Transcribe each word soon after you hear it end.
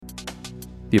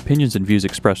The opinions and views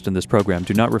expressed in this program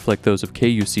do not reflect those of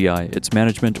KUCI, its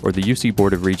management, or the UC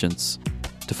Board of Regents.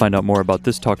 To find out more about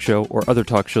this talk show or other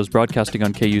talk shows broadcasting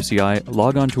on KUCI,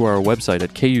 log on to our website at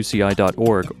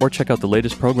kuci.org or check out the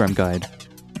latest program guide.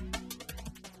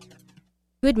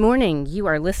 Good morning. You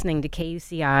are listening to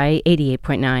KUCI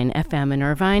 88.9 FM in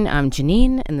Irvine. I'm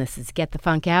Janine, and this is Get the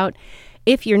Funk Out.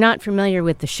 If you're not familiar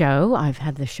with the show, I've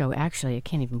had the show, actually, I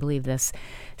can't even believe this,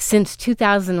 since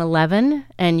 2011,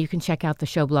 and you can check out the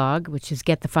show blog, which is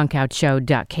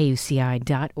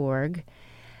getthefunkoutshow.kuci.org.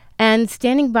 And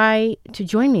standing by to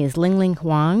join me is Ling Ling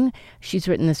Huang. She's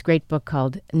written this great book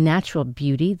called Natural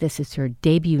Beauty. This is her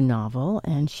debut novel,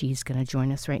 and she's going to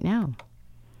join us right now.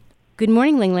 Good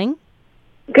morning, Ling Ling.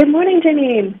 Good morning,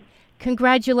 Janine.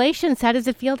 Congratulations. How does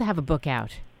it feel to have a book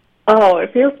out? Oh,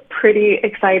 it feels pretty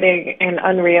exciting and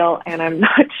unreal, and I'm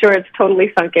not sure it's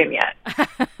totally sunk in yet.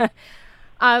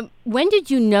 When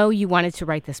did you know you wanted to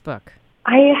write this book?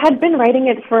 I had been writing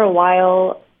it for a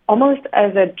while, almost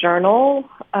as a journal,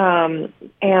 and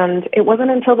it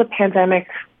wasn't until the pandemic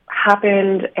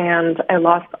happened and I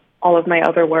lost all of my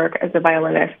other work as a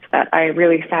violinist that I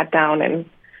really sat down and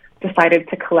decided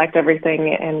to collect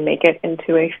everything and make it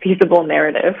into a feasible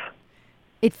narrative.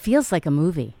 It feels like a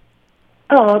movie.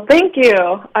 Oh, thank you.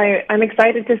 I'm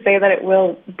excited to say that it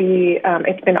will be,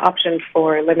 it's been optioned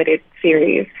for limited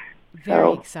series.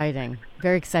 Very exciting.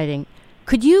 Very exciting.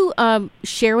 Could you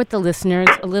share with the listeners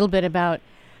a little bit about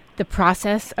the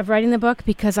process of writing the book?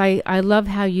 Because I love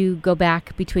how you go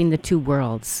back between the two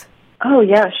worlds. Oh,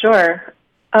 yeah, sure.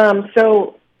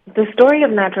 So the story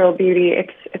of Natural Beauty,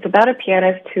 it's about a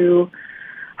pianist who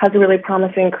has a really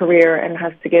promising career and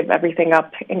has to give everything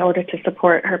up in order to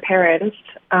support her parents.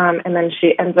 And then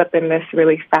she ends up in this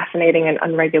really fascinating and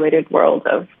unregulated world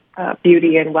of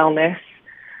beauty and wellness.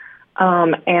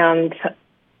 And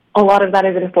a lot of that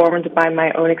is informed by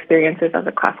my own experiences as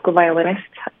a classical violinist,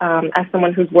 as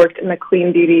someone who's worked in the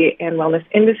clean beauty and wellness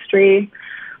industry.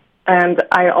 And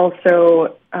I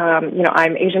also,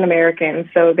 I'm Asian American,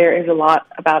 so there is a lot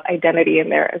about identity in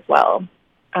there as well.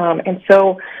 And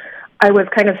so I was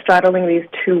kind of straddling these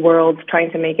two worlds,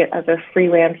 trying to make it as a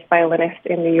freelance violinist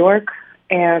in New York.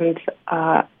 And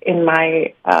in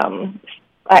my, I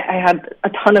had a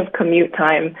ton of commute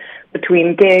time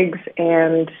between gigs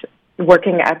and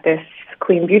working at this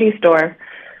clean beauty store.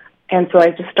 And so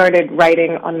I just started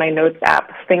writing on my notes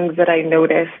app things that I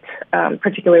noticed,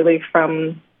 particularly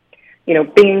from,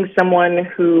 being someone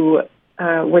who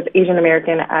was Asian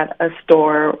American at a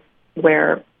store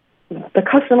where the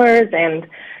customers and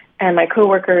my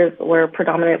coworkers were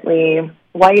predominantly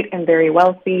white and very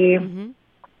wealthy. Mm-hmm.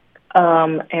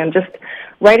 And just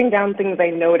writing down things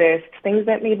I noticed, things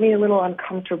that made me a little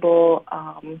uncomfortable,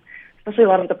 especially a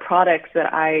lot of the products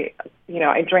that I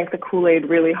drank the Kool-Aid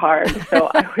really hard.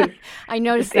 So I was I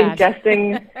noticed that.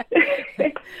 Ingesting.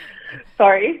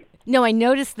 Sorry? No, I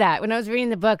noticed that. When I was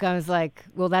reading the book, I was like,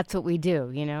 well, that's what we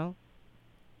do, We're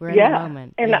in the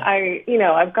moment. And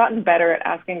I've gotten better at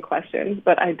asking questions,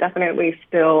 but I definitely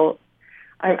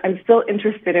I'm still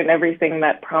interested in everything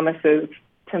that promises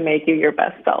to make you your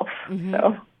best self. Mm-hmm.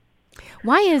 So,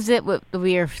 why is it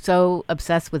we are so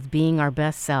obsessed with being our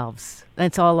best selves?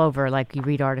 It's all over, like you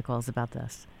read articles about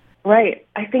this. Right.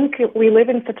 I think we live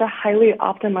in such a highly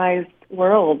optimized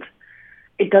world.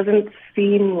 It doesn't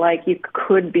seem like you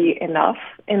could be enough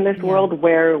in this world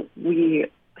where we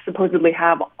supposedly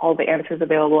have all the answers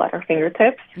available at our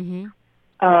fingertips. Mm-hmm.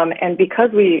 And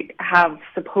because we have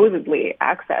supposedly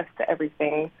access to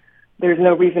everything, there's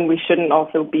no reason we shouldn't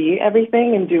also be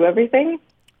everything and do everything.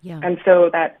 Yeah. And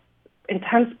so that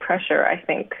intense pressure, I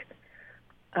think,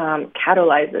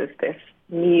 catalyzes this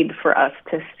need for us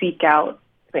to seek out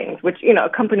things, which,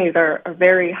 companies are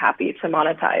very happy to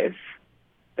monetize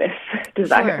this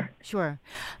desire. Sure.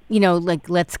 Like,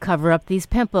 let's cover up these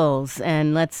pimples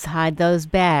and let's hide those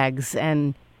bags,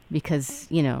 and because,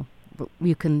 you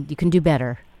can do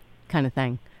better kind of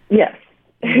thing. Yes,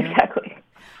 exactly.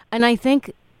 And I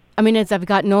think, as I've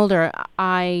gotten older,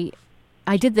 I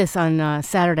did this on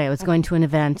Saturday. I was going to an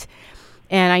event,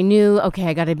 and I knew, okay,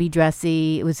 I got to be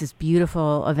dressy. It was this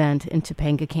beautiful event in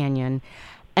Topanga Canyon.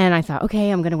 And I thought, okay,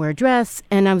 I'm going to wear a dress,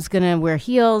 and I was going to wear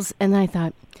heels. And then I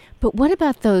thought, but what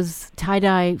about those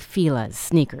tie-dye Fila's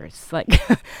sneakers?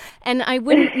 And I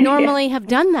wouldn't normally have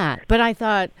done that. But I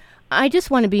thought, I just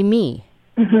want to be me,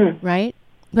 right?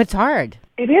 But it's hard.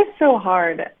 It is so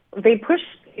hard. They push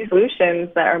these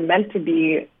solutions that are meant to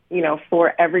be,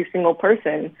 for every single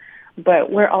person.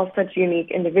 But we're all such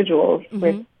unique individuals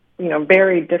with,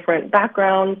 very different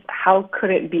backgrounds. How could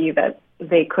it be that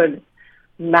they could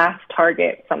mass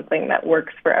target something that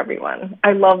works for everyone?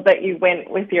 I love that you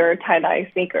went with your tie-dye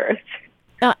sneakers.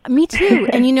 Me too.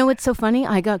 And you know what's so funny?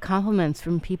 I got compliments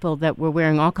from people that were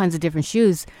wearing all kinds of different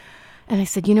shoes. And I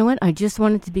said, you know what? I just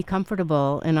wanted to be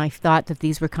comfortable. And I thought that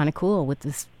these were kind of cool with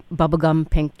this bubblegum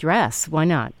pink dress. Why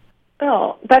not?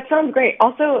 Oh, that sounds great.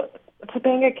 Also,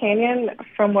 Topanga Canyon,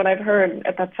 from what I've heard,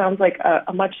 that sounds like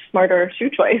a much smarter shoe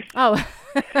choice. Oh,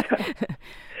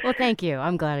 well, thank you.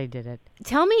 I'm glad I did it.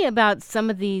 Tell me about some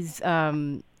of these,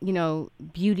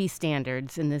 beauty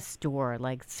standards in this store,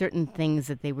 like certain things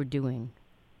that they were doing.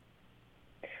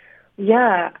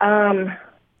 Yeah,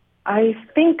 I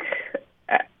think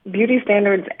beauty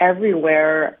standards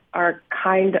everywhere are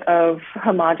kind of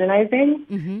homogenizing.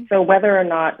 Mm-hmm. So whether or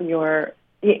not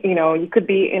you could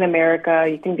be in America,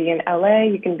 you can be in LA,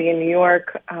 you can be in New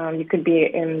York, you could be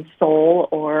in Seoul,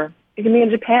 or you can be in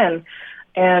Japan.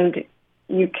 And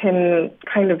you can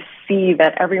kind of see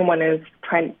that everyone is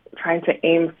trying to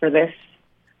aim for this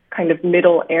kind of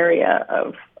middle area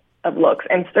of looks.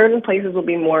 And certain places will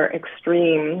be more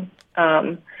extreme.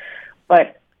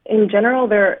 But in general,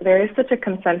 there is such a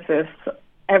consensus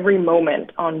every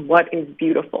moment on what is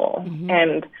beautiful. Mm-hmm.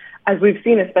 And as we've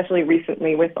seen, especially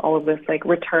recently with all of this like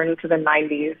return to the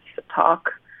 90s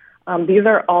talk, these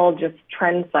are all just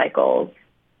trend cycles.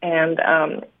 And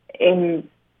in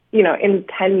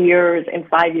 10 years, in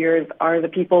 5 years, are the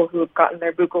people who have gotten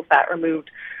their buccal fat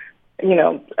removed,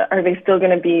 are they still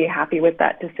going to be happy with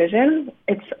that decision?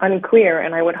 It's unclear,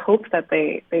 and I would hope that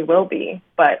they will be.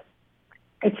 But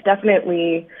it's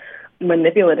definitely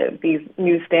manipulative, these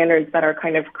new standards that are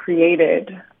kind of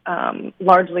created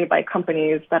largely by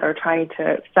companies that are trying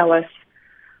to sell us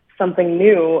something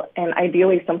new and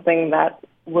ideally something that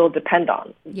we'll depend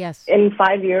on. Yes. In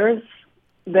 5 years,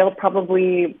 they'll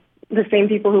probably, the same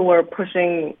people who were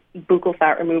pushing buccal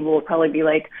fat removal will probably be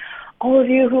like, all of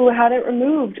you who had it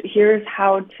removed, here's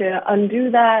how to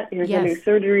undo that. Here's a new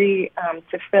surgery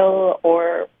to fill,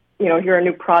 or, here are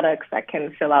new products that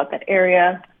can fill out that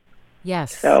area.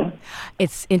 Yes. So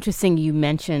it's interesting you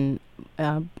mention,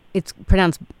 it's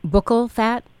pronounced buccal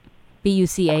fat,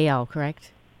 Bucal, correct?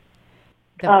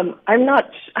 I'm not,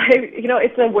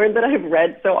 it's a word that I've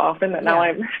read so often that now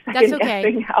I'm That's okay.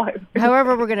 guessing how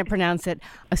However we're going to pronounce it.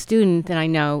 A student that I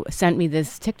know sent me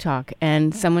this TikTok,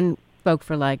 and someone spoke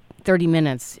for like 30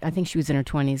 minutes, I think she was in her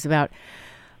 20s, about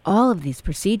all of these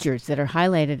procedures that are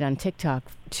highlighted on TikTok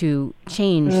to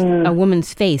change a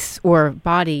woman's face or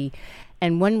body.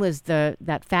 And one was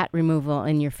that fat removal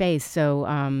in your face. So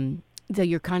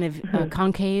you're kind of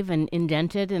concave and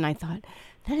indented. And I thought,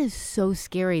 that is so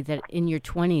scary that in your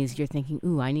 20s you're thinking,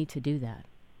 ooh, I need to do that.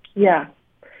 Yeah,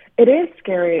 it is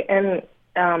scary. And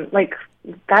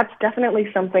that's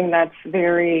definitely something that's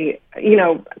very,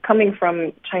 coming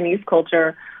from Chinese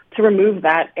culture, to remove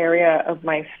that area of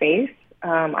my face,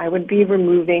 I would be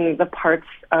removing the parts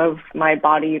of my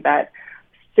body that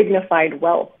signified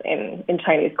wealth in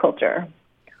Chinese culture.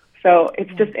 So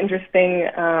it's just interesting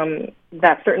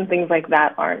that certain things like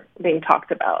that aren't being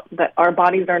talked about, that our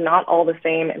bodies are not all the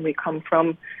same and we come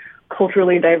from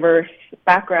culturally diverse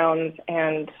backgrounds.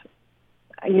 And,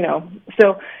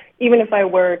 so even if I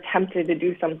were tempted to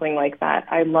do something like that,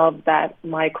 I love that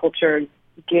my culture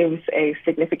gives a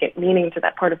significant meaning to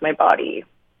that part of my body.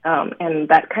 And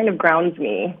that kind of grounds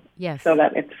me. Yes. So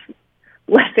that it's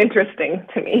less interesting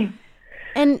to me.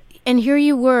 And here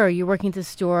you're working at the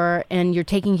store, and you're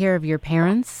taking care of your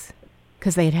parents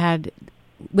because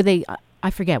were they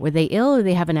ill, or did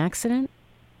they have an accident?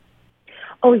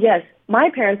 Oh, yes. My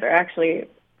parents are actually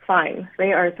fine.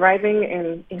 They are thriving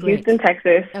in Houston,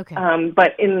 Texas. Okay.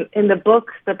 But in the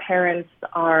book, the parents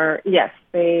are, yes,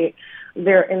 they're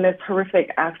in this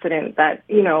horrific accident that,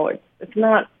 it's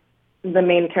not the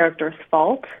main character's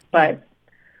fault, but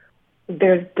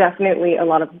there's definitely a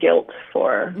lot of guilt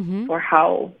for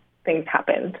how things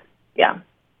happened. Yeah.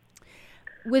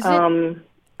 Was it?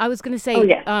 I was going to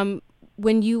say,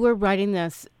 when you were writing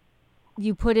this,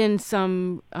 you put in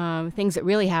some things that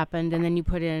really happened, and then you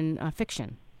put in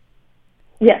fiction.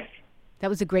 Yes. That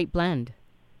was a great blend.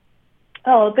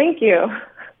 Oh, thank you.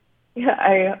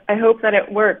 Yeah, I hope that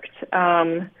it worked.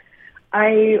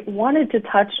 I wanted to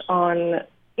touch on,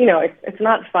 it's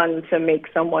not fun to make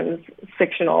someone's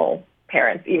fictional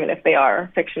parents, even if they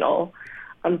are fictional,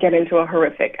 get into a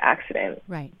horrific accident.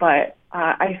 Right. But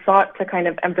I thought to kind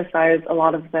of emphasize a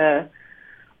lot of the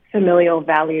familial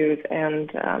values and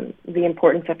the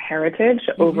importance of heritage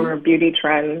over beauty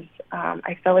trends.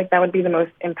 I felt like that would be the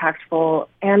most impactful,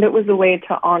 and it was a way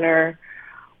to honor,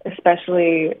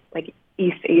 especially like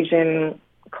East Asian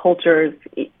cultures.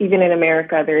 Even in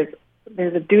America,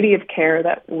 there's a duty of care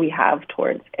that we have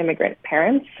towards immigrant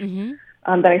parents.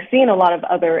 that I see in a lot of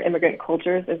other immigrant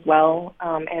cultures as well.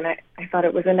 And I thought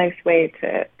it was a nice way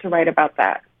to write about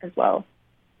that as well.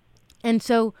 And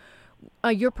so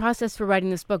your process for writing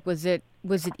this book, was it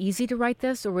easy to write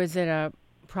this, or was it a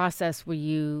process where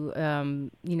you,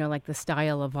 like the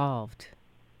style evolved?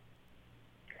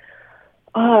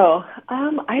 Oh,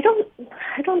 I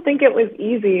don't think it was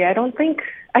easy.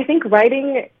 I think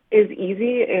writing is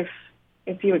easy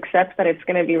if you accept that it's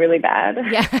going to be really bad.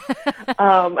 Yeah.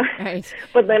 Right.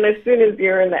 But then as soon as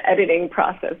you're in the editing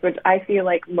process, which I feel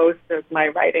like most of my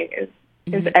writing is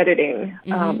editing,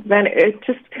 then it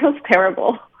just feels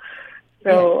terrible.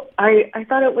 So yeah. I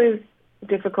thought it was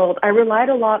difficult. I relied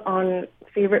a lot on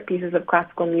favorite pieces of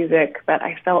classical music that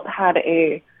I felt had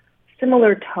a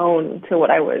similar tone to what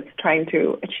I was trying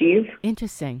to achieve.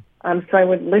 Interesting. So I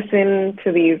would listen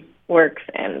to these works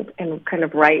and kind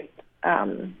of write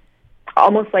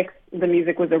almost like the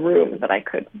music was a room that I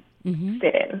could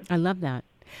sit in. I love that.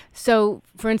 So,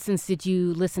 for instance, did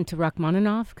you listen to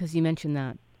Rachmaninoff? Because you mentioned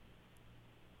that.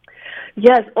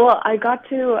 Yes. Well, I got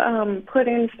to put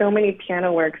in so many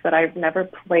piano works that I've never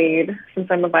played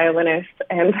since I'm a violinist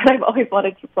and that I've always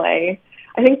wanted to play.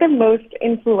 I think the most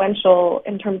influential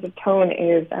in terms of tone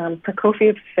is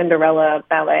Prokofiev's Cinderella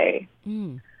ballet.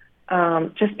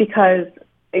 Just because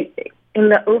in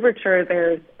the overture,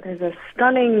 there's a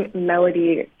stunning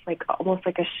melody. It's like almost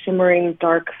like a shimmering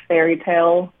dark fairy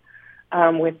tale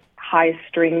with high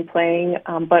string playing.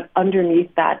 But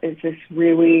underneath that is this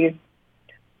really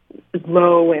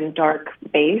low and dark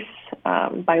bass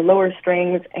by lower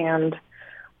strings, and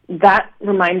that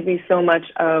reminds me so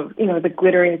much of, the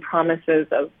glittering promises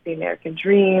of the American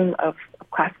dream, of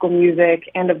classical music,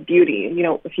 and of beauty.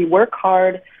 If you work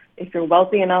hard, if you're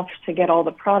wealthy enough to get all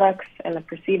the products and the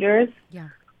procedures,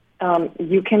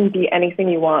 you can be anything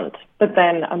you want. But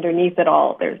then underneath it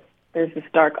all, there's this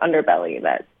dark underbelly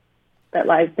that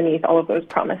lies beneath all of those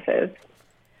promises.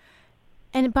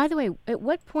 And by the way, at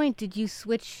what point did you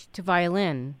switch to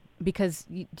violin? Because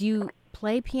do you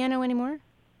play piano anymore?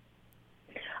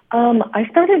 I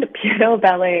started piano,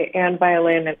 ballet, and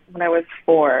violin when I was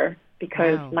 4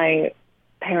 because my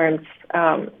parents,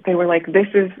 they were like,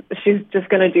 she's just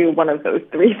going to do one of those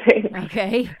 3 things.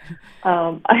 Okay.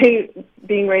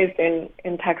 Being raised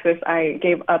in Texas, I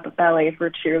gave up ballet for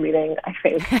cheerleading, I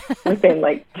think, within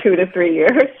 2 to 3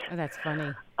 years. Oh, that's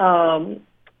funny.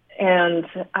 And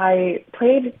I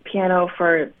played piano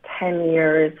for 10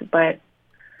 years, but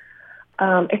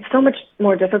it's so much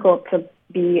more difficult to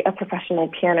be a professional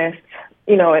pianist.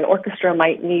 An orchestra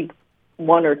might need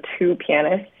 1 or 2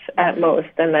 pianists at most,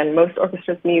 and then most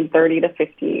orchestras need 30 to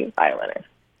 50 violinists.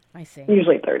 I see.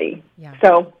 Usually 30. Yeah.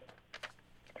 So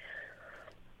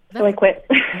I quit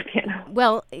piano.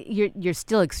 Well, you're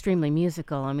still extremely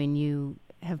musical. I mean, you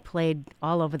have played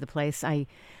all over the place. I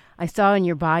saw in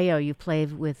your bio you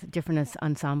played with different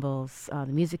ensembles, the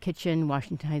Music Kitchen,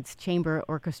 Washington Heights Chamber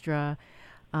Orchestra,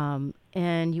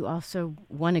 and you also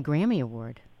won a Grammy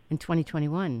Award in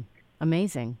 2021.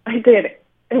 Amazing. I did.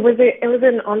 It was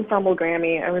an ensemble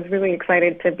Grammy. I was really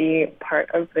excited to be part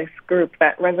of this group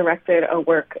that resurrected a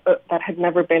work that had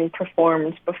never been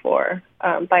performed before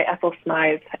by Ethel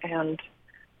Smythe. And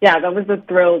that was a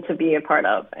thrill to be a part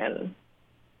of. And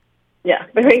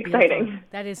very exciting.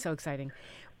 That is so exciting.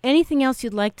 Anything else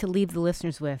you'd like to leave the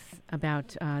listeners with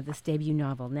about this debut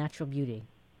novel, Natural Beauty?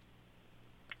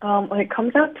 It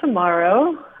comes out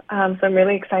tomorrow, so I'm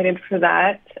really excited for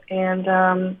that. And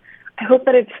I hope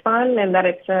that it's fun and that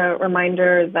it's a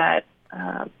reminder that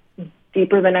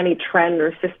deeper than any trend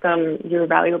or system, you're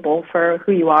valuable for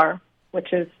who you are,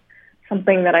 which is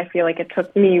something that I feel like it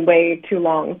took me way too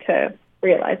long to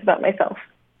realize about myself.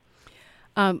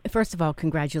 First of all,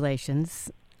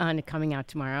 congratulations on it coming out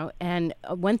tomorrow. And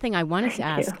one thing I wanted to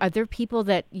ask, are there people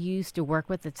that you used to work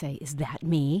with that say, is that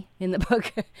me in the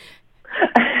book?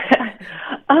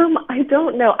 I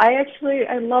don't know. I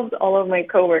loved all of my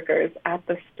coworkers at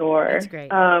the store. That's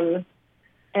great. And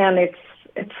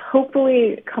it's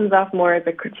hopefully comes off more as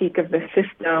a critique of the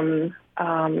system,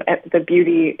 at the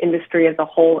beauty industry as a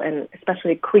whole, and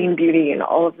especially clean beauty and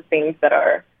all of the things that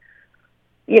are,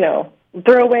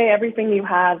 throw away everything you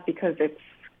have because it's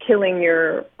killing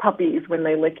your puppies when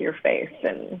they lick your face,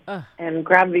 and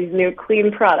grab these new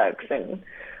clean products and,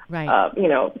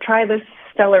 try this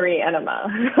celery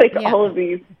enema, all of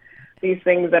these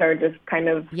things that are just kind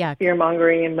of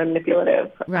fear-mongering and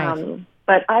manipulative. Right.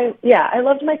 But I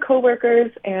loved my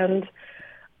coworkers, and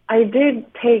I did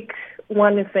take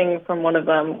one thing from one of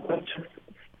them, which was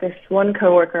this one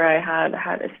coworker I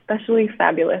had especially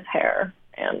fabulous hair,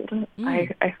 and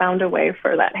I found a way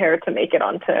for that hair to make it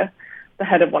onto the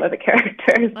head of one of the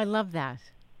characters. I love that.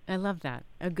 I love that.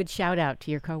 A good shout out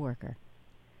to your coworker.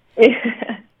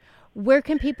 Yeah. Where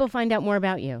can people find out more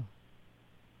about you?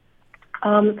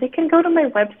 They can go to my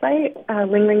website,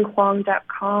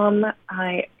 linglinghuang.com.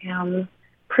 I am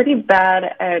pretty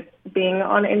bad at being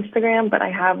on Instagram, but I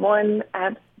have one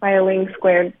at Bioling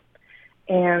Squared.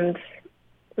 And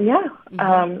yeah,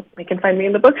 they can find me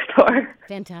in the bookstore.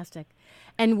 Fantastic.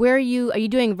 And where are you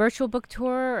doing a virtual book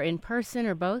tour or in person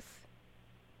or both?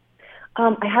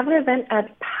 I have an event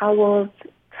at Powell's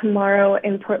tomorrow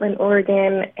in Portland,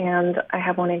 Oregon, and I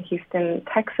have one in Houston,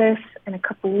 Texas in a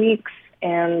couple weeks.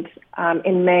 And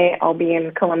in May, I'll be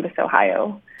in Columbus,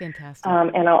 Ohio. Fantastic.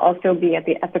 And I'll also be at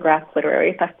the Epigraph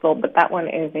Literary Festival, but that one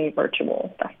is a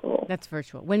virtual festival. That's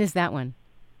virtual. When is that one?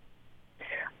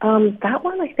 That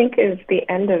one, I think, is the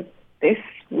end of this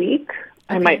week.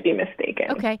 Okay. I might be mistaken.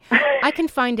 Okay. I can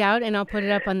find out, and I'll put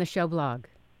it up on the show blog.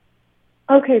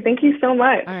 Okay, thank you so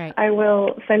much. All right. I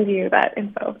will send you that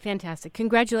info. Fantastic.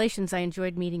 Congratulations. I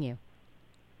enjoyed meeting you.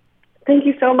 Thank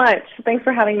you so much. Thanks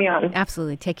for having me on.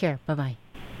 Absolutely. Take care. Bye-bye.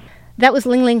 That was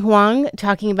Ling Ling Huang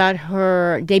talking about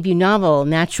her debut novel,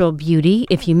 Natural Beauty.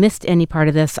 If you missed any part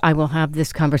of this, I will have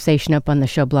this conversation up on the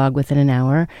show blog within an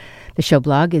hour. The show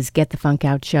blog is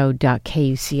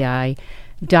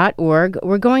getthefunkoutshow.kuci.org.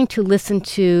 We're going to listen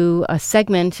to a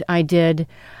segment I did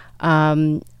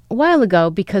a while ago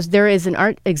because there is an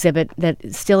art exhibit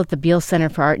that's still at the Beale Center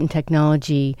for Art and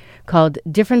Technology called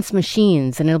Difference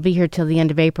Machines, and it'll be here till the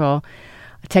end of April.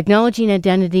 Technology and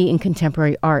Identity in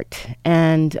Contemporary Art.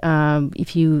 And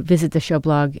if you visit the show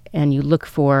blog and you look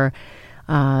for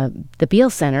the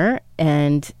Beale Center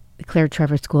and Claire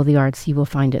Trevor School of the Arts, you will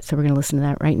find it. So we're going to listen to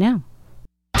that right now.